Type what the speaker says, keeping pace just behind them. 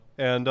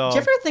And Did you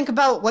ever think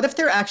about what if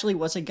there actually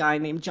was a guy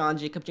named John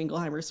Jacob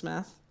Jingleheimer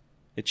Smith?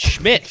 It's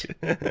Schmidt.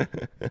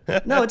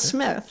 No, it's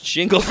Smith.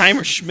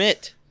 Jingleheimer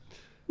Schmidt.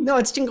 No,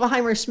 it's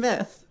Jingleheimer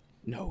Smith.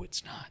 No,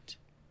 it's not.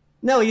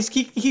 No, he's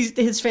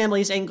his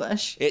family's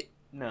English.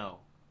 No.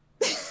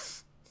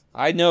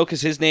 I know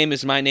because his name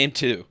is my name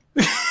too.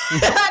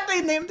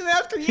 They named him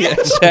after you. Yeah,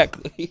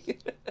 exactly.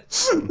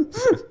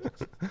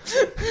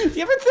 Do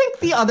you ever think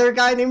the other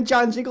guy named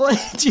John Jacob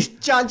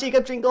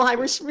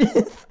Jingleheimer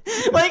Smith,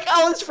 like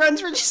all his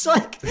friends were just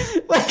like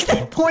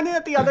they pointed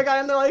at the other guy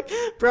and they're like,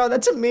 bro,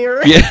 that's a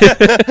mirror. Yeah.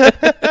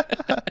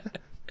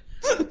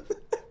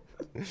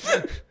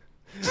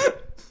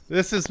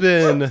 This has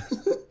been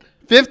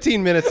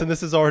 15 minutes, and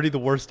this is already the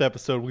worst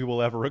episode we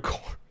will ever record.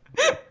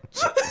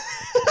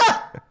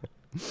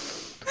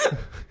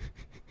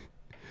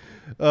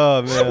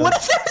 Oh, man. What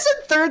if there was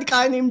a third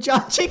guy named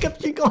John Jacob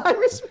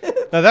Jingleheimer Smith?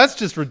 Now, that's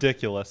just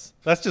ridiculous.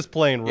 That's just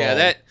plain wrong.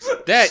 Yeah,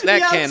 that Yeah,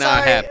 cannot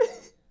sorry. happen.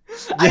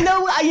 I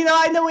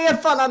know we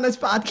have fun on this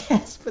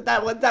podcast, but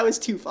that was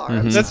too far.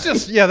 Mm-hmm.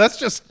 That's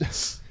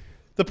just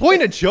the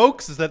point of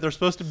jokes is that they're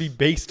supposed to be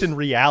based in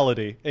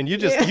reality, and you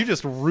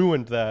just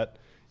ruined that.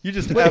 You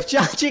just What have if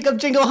John Jacob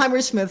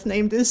Jingleheimer Smith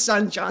named his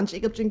son John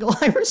Jacob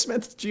Jingleheimer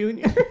Smith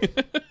Jr.?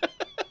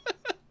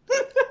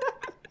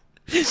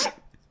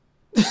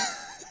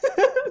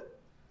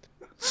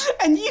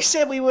 And you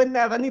said we wouldn't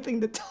have anything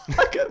to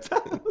talk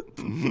about.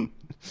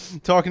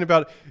 talking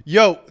about,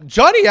 yo,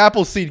 Johnny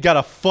Appleseed got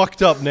a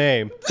fucked up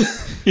name.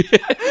 Yeah,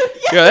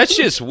 that's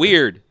just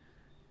weird.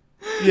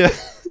 Yeah.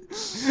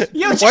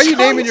 Yo, Why just are you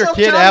call naming your yourself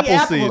kid Johnny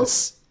Appleseed?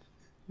 Apples.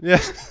 Yeah.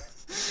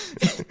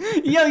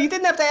 Yo, you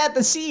didn't have to add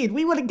the seed.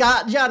 We would have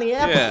got Johnny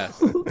Yeah.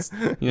 Apples.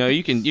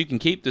 You can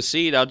keep the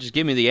seed. I'll just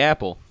give me the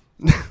apple.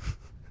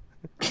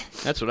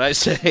 That's what I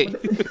say.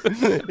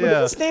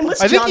 Yeah. His name was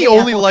I think Johnny he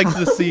only Apple. liked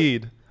the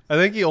seed. I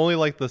think he only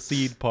liked the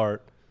seed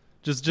part.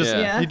 Just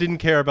Yeah. he didn't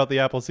care about the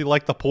apples. He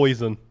liked the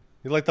poison.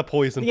 He liked the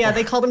poison. Yeah, part.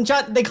 they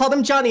called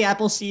him Johnny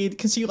Appleseed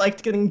because he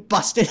liked getting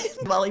busted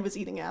while he was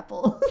eating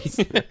apples.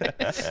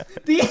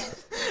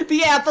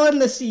 the apple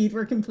and the seed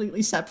were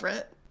completely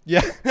separate.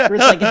 Yeah. Where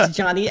it's like it's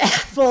Johnny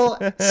Apple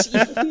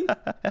seed.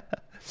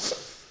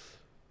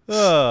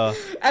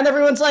 And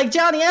everyone's like,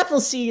 Johnny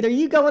Appleseed, are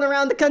you going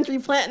around the country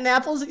planting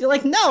apples? And you're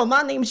like, no,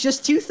 my name's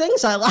just two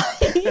things I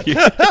like.